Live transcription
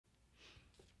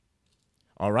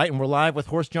All right, and we're live with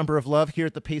Horse Jumper of Love here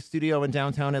at the Pace Studio in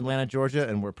downtown Atlanta, Georgia,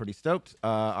 and we're pretty stoked.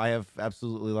 I have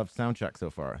absolutely loved Soundcheck so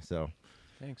far, so.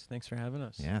 Thanks for having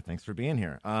us. Yeah, thanks for being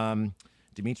here.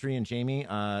 Dimitri and Jamie,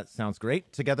 sounds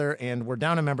great together, and we're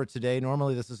down a member today.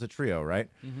 Normally this is a trio, right?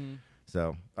 Mm-hmm.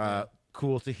 So,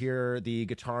 cool to hear the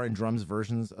guitar and drums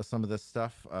versions of some of this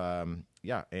stuff.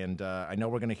 Yeah, and I know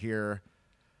we're going to hear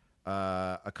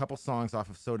a couple songs off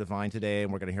of So Divine today,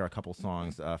 and we're going to hear a couple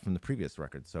songs from the previous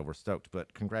record, so we're stoked.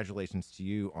 But congratulations to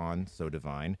you on So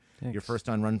Divine. Thanks. Your first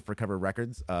on Run for Cover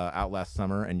Records, out last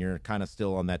summer, and you're kind of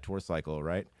still on that tour cycle,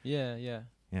 right? Yeah.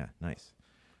 Yeah, nice.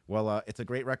 Well, it's a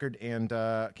great record, and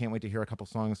can't wait to hear a couple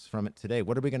songs from it today.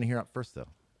 What are we going to hear up first, though?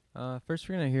 First,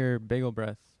 we're going to hear Bagel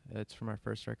Breath. It's from our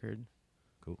first record.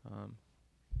 Cool.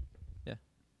 Yeah.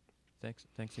 Thanks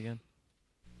again.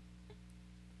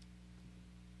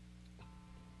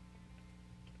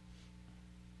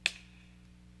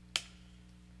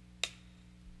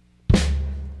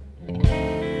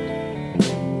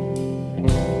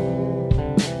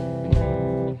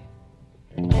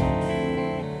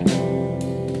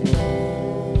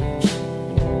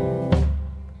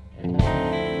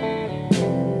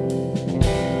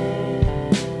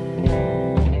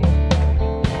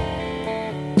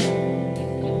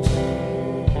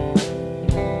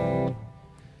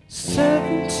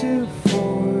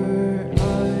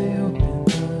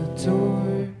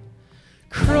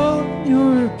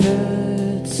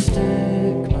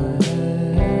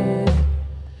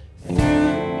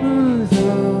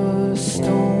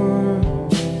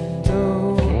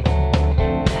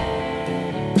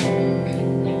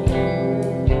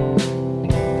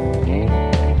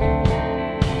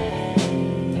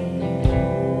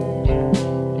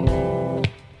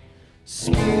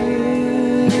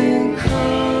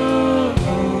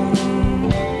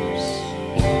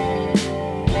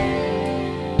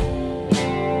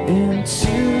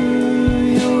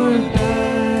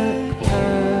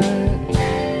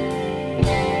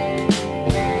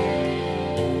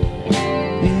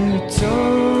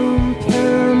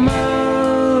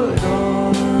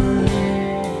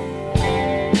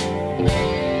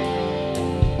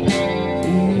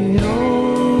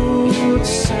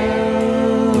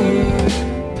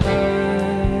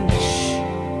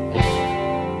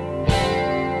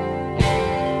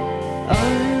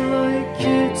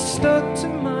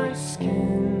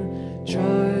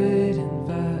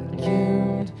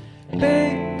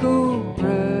 Bagel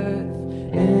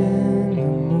breath in the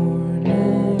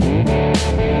morning.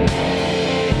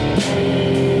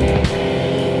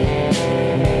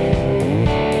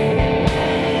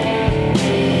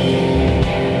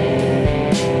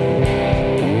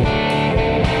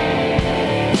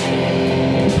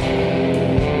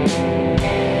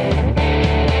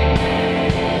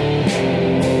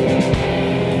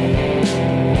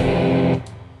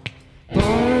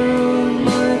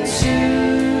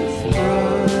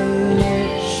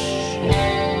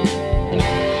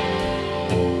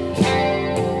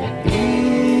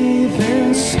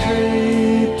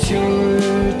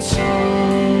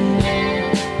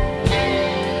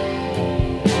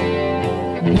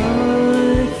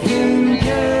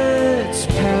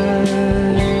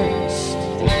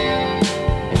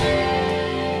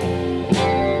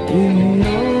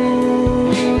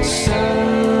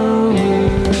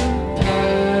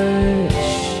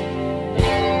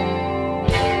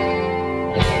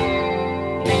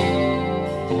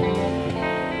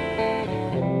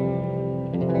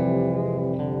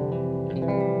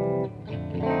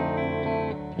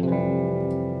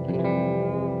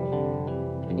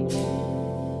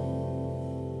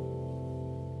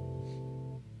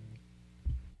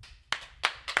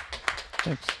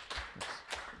 Thanks.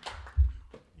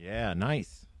 Yeah,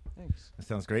 nice. Thanks. That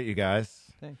sounds great, you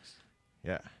guys. Thanks.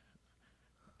 Yeah.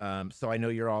 So I know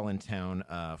you're all in town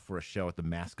for a show at the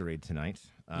Masquerade tonight.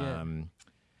 Yeah.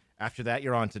 After that,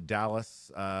 you're on to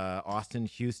Dallas, Austin,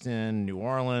 Houston, New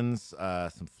Orleans,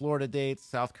 some Florida dates,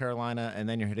 South Carolina, and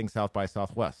then you're hitting South by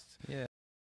Southwest. Yeah.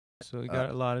 So we got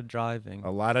a lot of driving.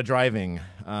 A lot of driving.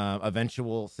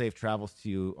 Eventual safe travels to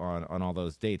you on all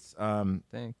those dates.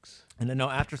 Thanks. And I know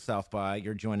after South by,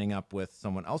 you're joining up with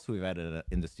someone else who we've had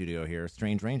in the studio here,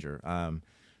 Strange Ranger.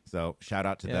 So shout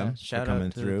out to them Shout for coming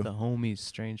out to through. the homies,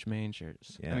 Strange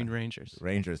Mangers. Yeah. I mean Rangers.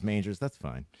 Mangers, that's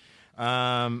fine.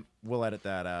 We'll edit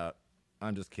that out.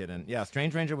 I'm just kidding. Yeah,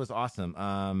 Strange Ranger was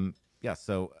awesome. Yeah,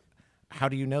 so how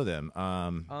do you know them?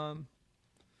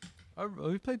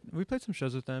 We played some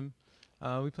shows with them.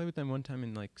 We played with them one time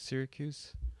in like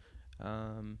Syracuse.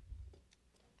 And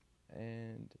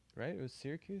right, it was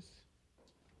Syracuse.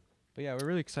 But yeah, we're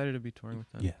really excited to be touring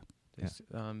with them. Yeah.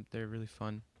 They're really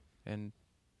fun, and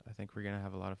I think we're gonna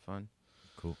have a lot of fun.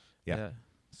 Cool. Yeah.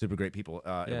 Super great people.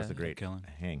 It was a great killing.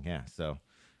 hang. Yeah. So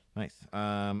nice.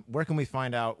 Where can we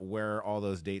find out where all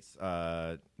those dates,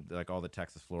 like all the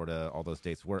Texas, Florida, all those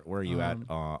dates, where are you at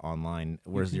online?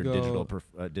 Where's your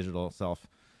digital self?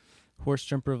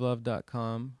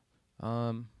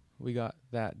 Horsejumperoflove.com. We got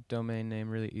that domain name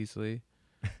really easily.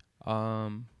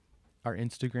 Our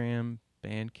Instagram,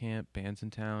 Bandcamp, Bands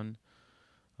in Town,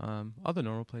 all the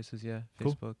normal places. Yeah,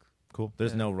 Cool. Facebook. Cool.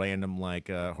 There's no random like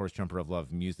Horse Jumper of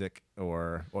Love music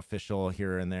or official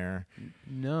here and there.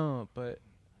 No, but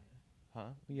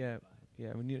yeah.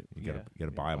 We need. You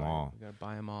gotta buy them all. We gotta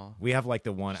buy them all. We have like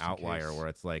the one Just in outlier case. where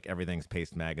it's like everything's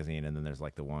Paste Magazine, and then there's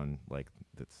like the one like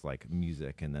that's like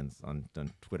music, and then on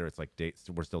Twitter it's like dates.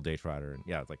 We're still Day Trotter, and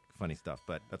yeah, it's like funny stuff.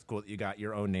 But that's cool that you got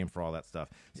your own name for all that stuff.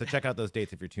 So check out those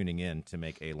dates if you're tuning in. To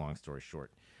make a long story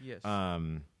short, Yes.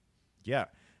 Yeah.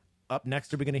 Up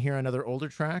next, are we going to hear another older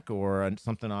track or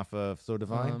something off of So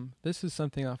Divine? This is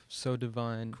something off of So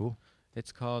Divine. Cool.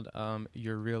 It's called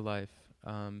Your Real Life.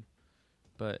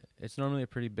 But it's normally a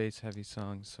pretty bass-heavy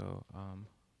song, so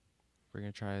we're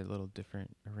going to try a little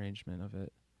different arrangement of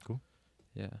it. Cool.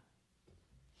 Yeah.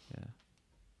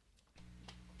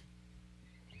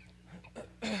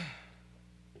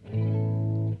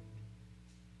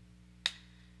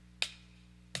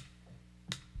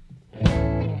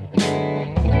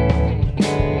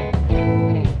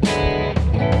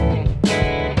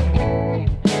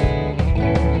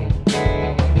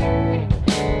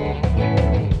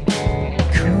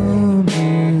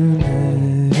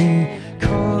 Community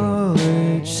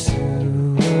college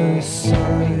suicide.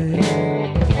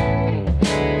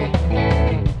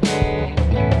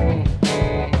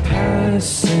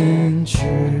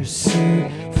 Passenger seat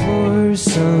floors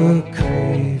a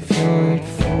graveyard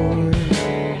floor.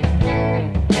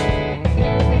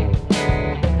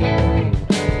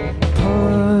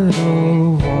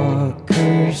 Puddle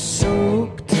walkers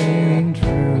soaked and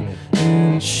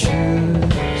ruined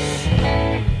shoes.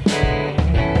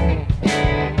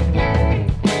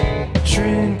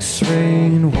 Drinks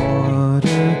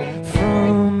rainwater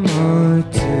from a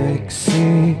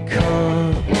Dixie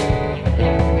cup.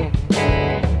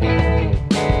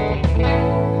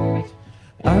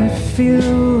 I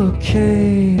feel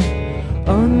okay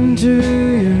under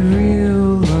your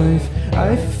real life.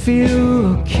 I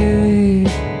feel okay.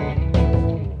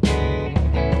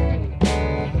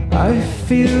 I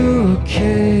feel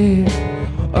okay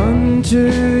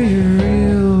under your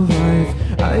real life.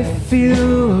 I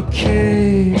feel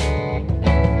okay.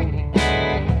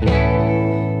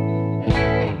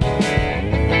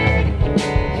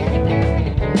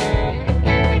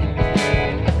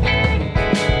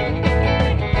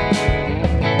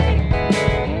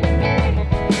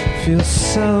 Feel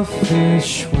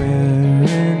selfish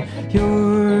wearing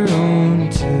your own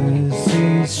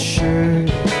disease shirt.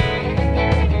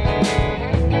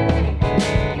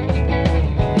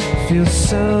 Feel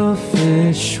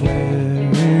selfish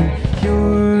wearing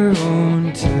your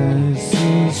own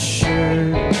disease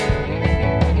shirt.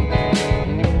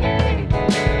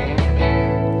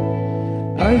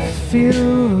 I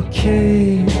feel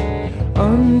okay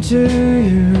under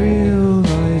your real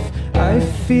life. I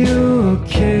feel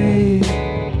okay.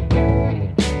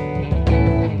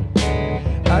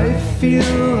 I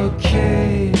feel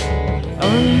okay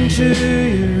under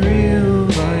your real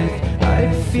life.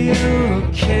 I feel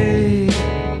okay.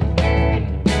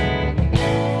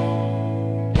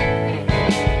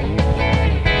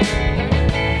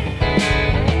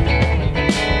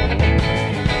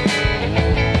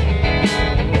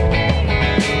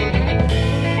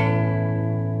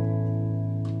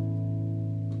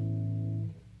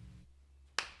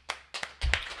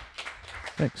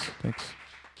 Thanks.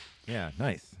 Yeah,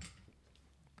 nice.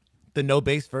 The no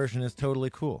bass version is totally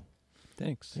cool.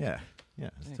 Thanks. Yeah,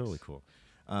 it's Thanks. totally cool.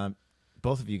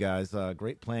 Both of you guys,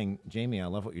 great playing. Jamie, I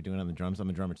love what you're doing on the drums. I'm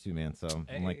a drummer too, man. So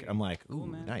I'm like, ooh, Cool,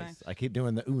 man. nice. Thanks. I keep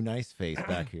doing the ooh, nice face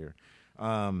back here.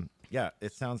 Yeah,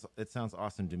 it sounds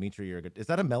awesome, Dimitri. You're good. Is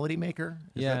that a melody maker?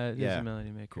 Is Yeah, that- it is a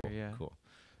melody maker. Cool, Yeah. cool,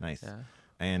 nice. Yeah.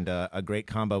 And a great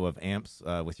combo of amps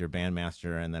with your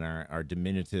bandmaster, and then our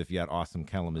diminutive yet awesome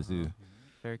Kalamazoo.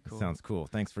 Very cool. Sounds cool.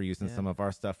 Thanks for using Yeah. some of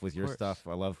our stuff with your course, stuff.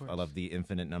 I of love the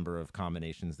infinite number of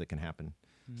combinations that can happen.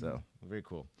 So very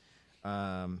cool.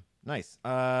 Nice.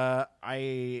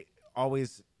 I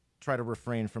always try to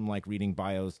refrain from like reading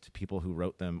bios to people who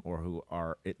wrote them or who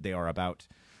they are about.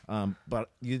 But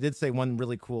you did say one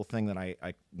really cool thing that I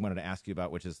wanted to ask you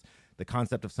about, which is the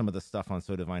concept of some of the stuff on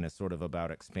So Divine is sort of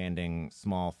about expanding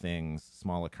small things,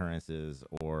 small occurrences,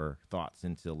 or thoughts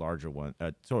into larger ones.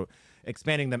 So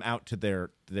expanding them out to their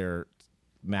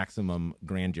maximum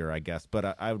grandeur, I guess.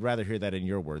 But I would rather hear that in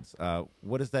your words.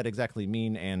 What does that exactly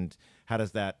mean, and how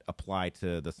does that apply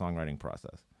to the songwriting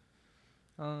process?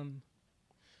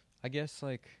 I guess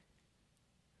like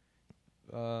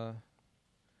I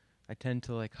tend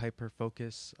to like hyper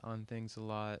focus on things a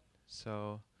lot,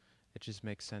 so it just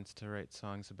makes sense to write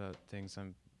songs about things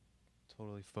I'm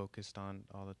totally focused on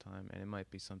all the time. And it might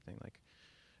be something like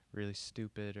really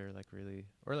stupid or like really,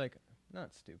 or like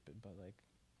not stupid, but like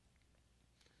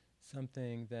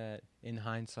something that in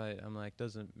hindsight I'm like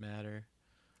doesn't matter,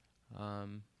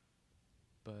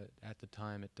 but at the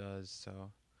time it does.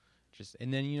 So just,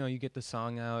 and then you get the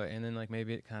song out, and then like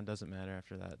maybe it kind of doesn't matter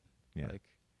after that. Yeah. Like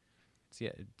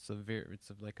it's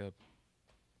like a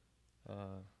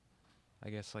I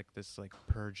guess like this like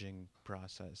purging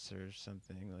process or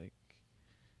something,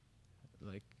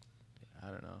 like I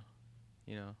don't know,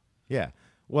 Yeah.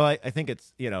 Well, I think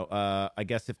it's, I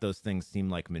guess if those things seem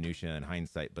like minutia in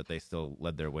hindsight, but they still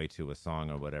led their way to a song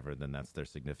or whatever, then that's their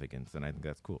significance. And I think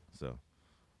that's cool. So,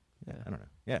 yeah, I don't know.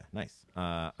 Yeah, nice.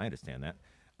 I understand that.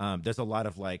 There's a lot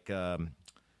of like, I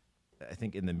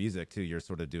think in the music too, you're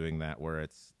sort of doing that where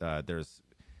it's, there's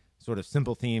sort of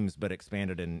simple themes, but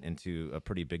expanded into a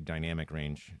pretty big dynamic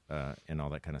range and all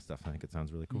that kind of stuff. I think it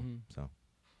sounds really cool. Mm-hmm. So,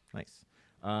 nice.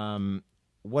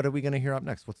 What are we going to hear up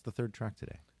next? What's the third track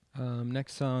today?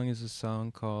 Next song is a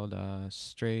song called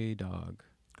Stray Dog.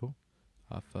 Cool.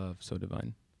 Off of So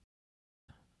Divine.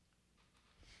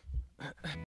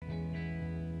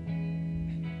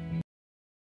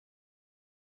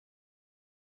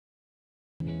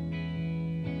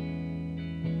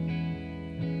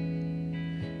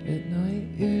 At night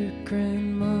your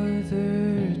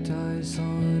grandmother dies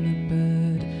on a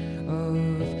bed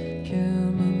of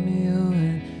chamomile,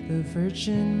 and the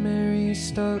Virgin Mary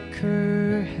stuck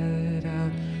her head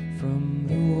out from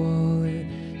the wall.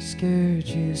 It scared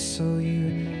you, so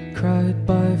you cried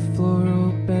by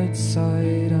floral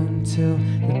bedside until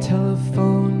the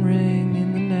telephone rang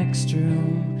in the next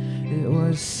room. It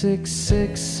was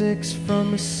 666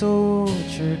 from a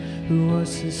soldier who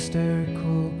was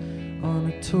hysterical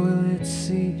on a toilet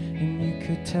seat, and you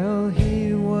could tell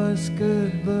he was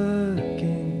good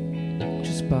looking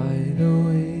just by the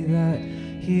way that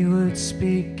he would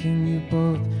speak. And you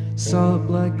both sobbed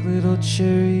like little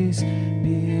cherries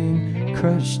being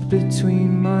crushed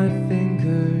between my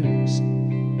fingers.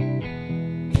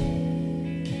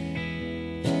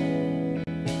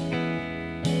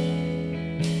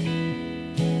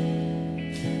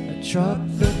 I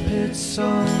dropped the pits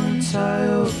on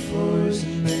tile floors,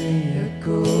 and they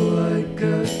echo like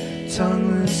a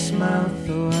tongueless mouth.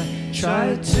 Though I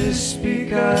tried to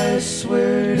speak, I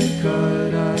swear to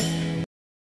God I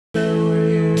were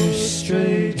your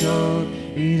stray dog,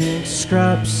 eating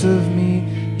scraps of meat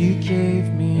you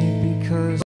gave me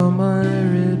because all my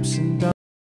ribs and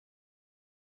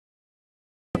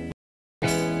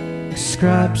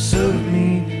scraps of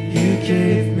meat you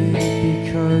gave me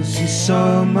because you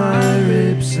saw my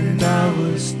ribs and I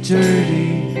was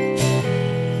dirty.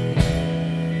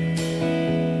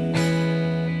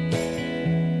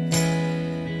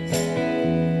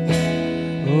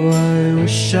 Oh, I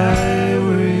wish I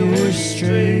were your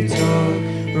stray dog,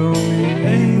 roaming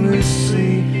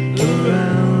aimlessly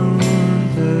around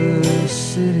the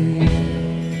city.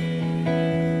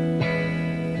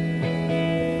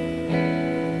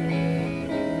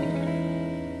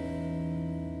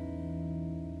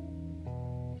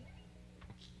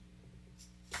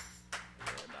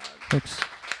 Thanks.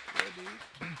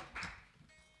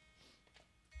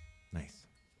 Nice.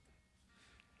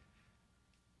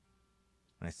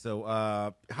 Nice. So,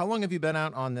 how long have you been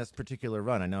out on this particular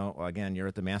run? I know, again, you're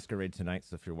at the Masquerade tonight,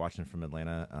 so if you're watching from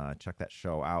Atlanta, check that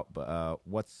show out. But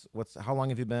how long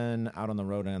have you been out on the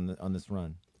road on this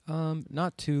run?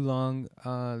 Not too long.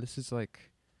 This is like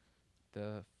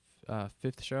the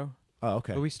fifth show. Oh,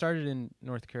 okay. But we started in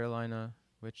North Carolina,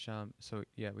 which so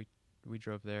yeah, we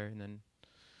drove there, and then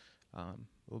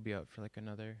we'll be out for like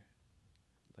another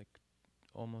like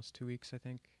almost 2 weeks, I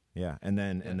think. Yeah, and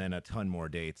then a ton more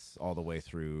dates all the way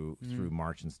through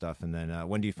March and stuff. And then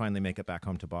when do you finally make it back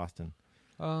home to Boston?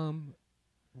 Well,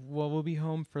 we'll be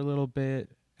home for a little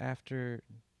bit after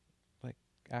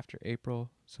April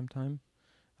sometime.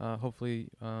 Hopefully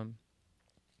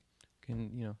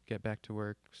can get back to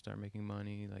work, start making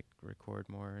money, like record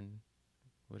more and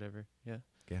whatever. Yeah.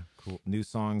 Yeah, cool. New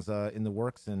songs in the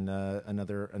works, and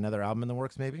another album in the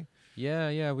works, maybe?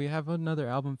 Yeah, we have another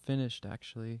album finished,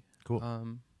 actually. Cool.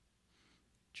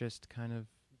 Just kind of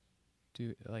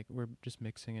we're just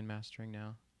mixing and mastering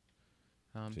now.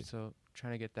 So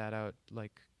trying to get that out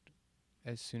like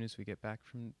as soon as we get back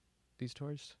from these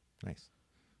tours. Nice.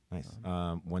 Nice.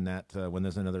 When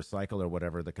there's another cycle or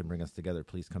whatever that can bring us together,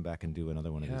 please come back and do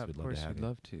another one of these. Yeah, We'd of love to course, have we'd you.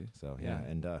 love to. So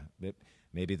and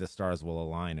maybe the stars will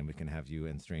align and we can have you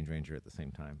and Strange Ranger at the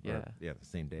same time. Yeah. The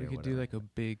same day. We or could whatever. do like a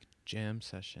big jam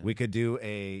session. We could do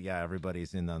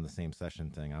everybody's in on the same session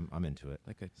thing. I'm into it.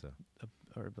 like So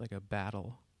like a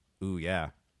battle. ooh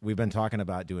yeah, we've been talking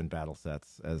about doing battle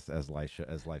sets as live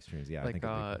streams. Yeah, I Like think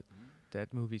it'd be cool.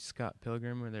 that movie Scott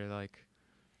Pilgrim where they're like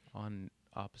on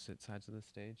opposite sides of the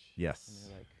stage. And Yes.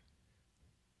 they're like,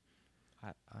 I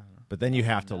don't know. But then you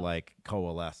have to like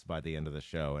coalesce by the end of the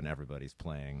show, and everybody's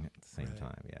playing at the same Right.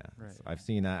 time. Yeah, Right. So I've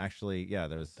seen I've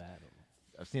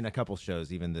seen a couple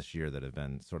shows even this year that have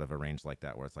been sort of arranged like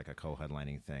that, where it's like a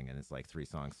co-headlining thing, and it's like three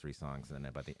songs, and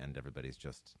then by the end everybody's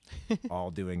just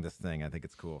all doing this thing. I think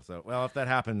it's cool. So, well, if that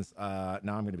happens, now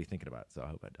I'm going to be thinking about it. So I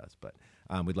hope it does. But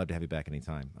we'd love to have you back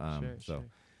anytime. Sure.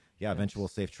 Yeah, eventual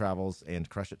safe travels and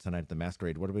crush it tonight at the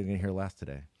Masquerade. What are we going to hear last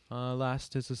today?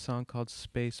 Last is a song called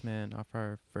Spaceman off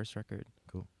our first record.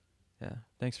 Cool. Yeah.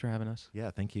 Thanks for having us.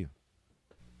 Yeah, thank you.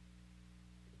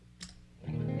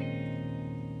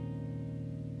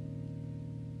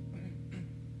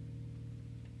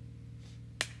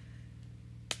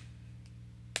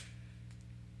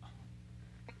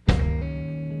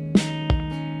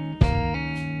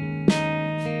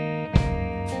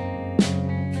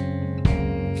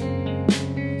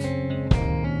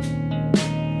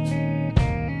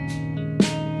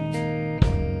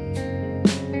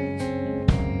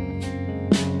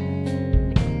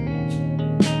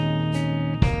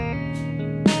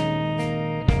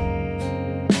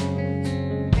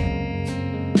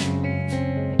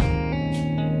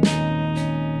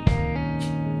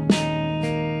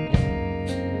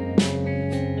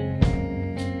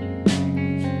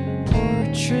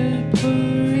 Portrait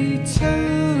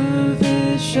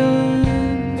television.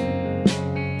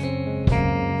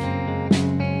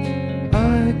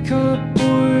 I got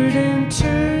bored and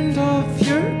turned off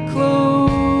your glow.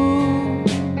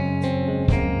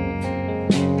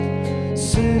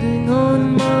 Sitting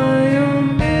on my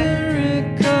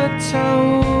America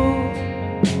towel.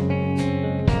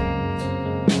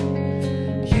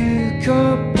 You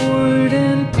got bored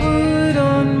and put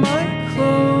on my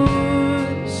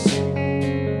clothes.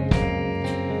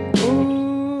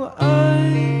 Oh,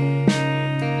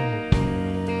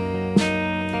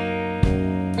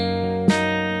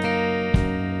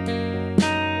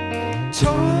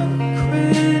 talk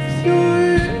with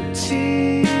your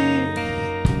teeth,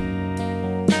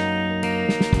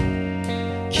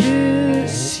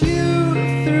 kiss you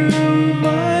through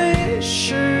my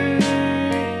shirt.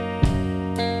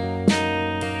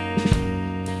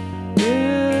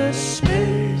 Yeah,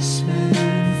 Spaceman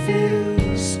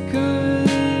feels good.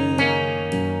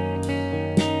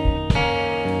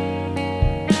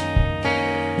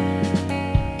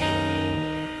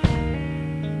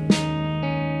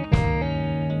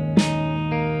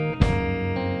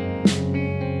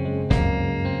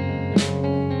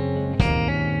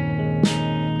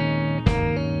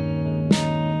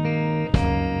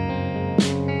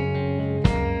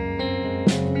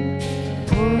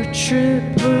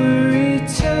 Portrait blurry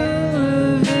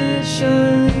television.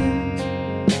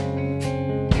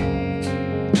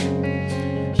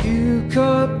 You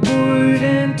got bored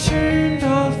and turned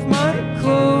off my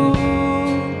glow.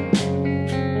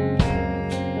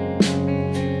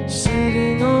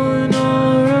 Sitting on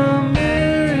our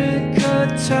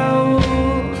America towel.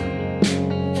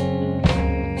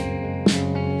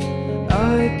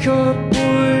 I got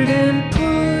bored and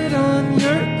put on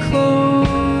your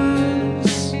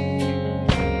clothes.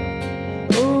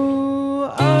 Oh,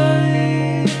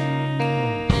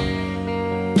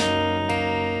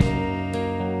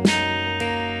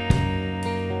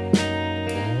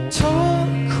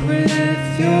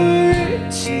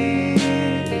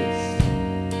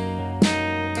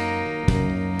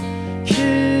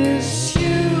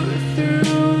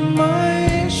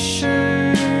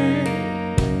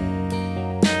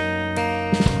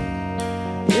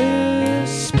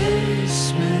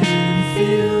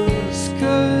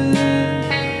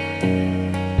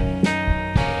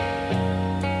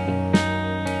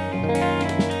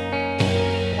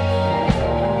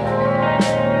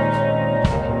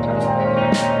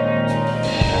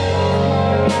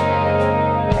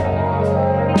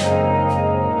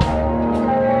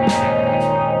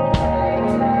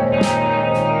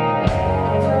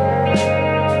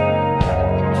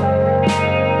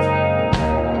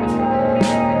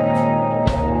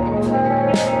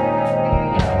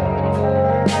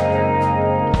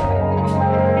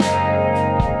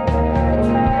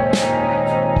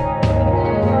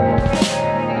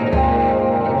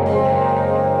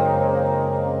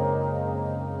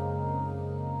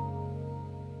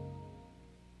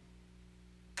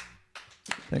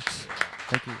 Thanks.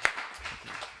 Thank you.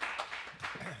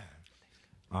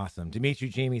 Awesome. Dimitri,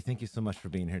 Jamie, thank you so much for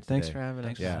being here today. Thanks for having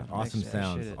us. Yeah, Thanks, awesome appreciate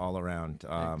sounds it. all around.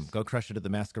 Thanks. Go crush it at the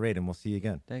Masquerade, and we'll see you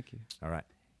again. Thank you. All right.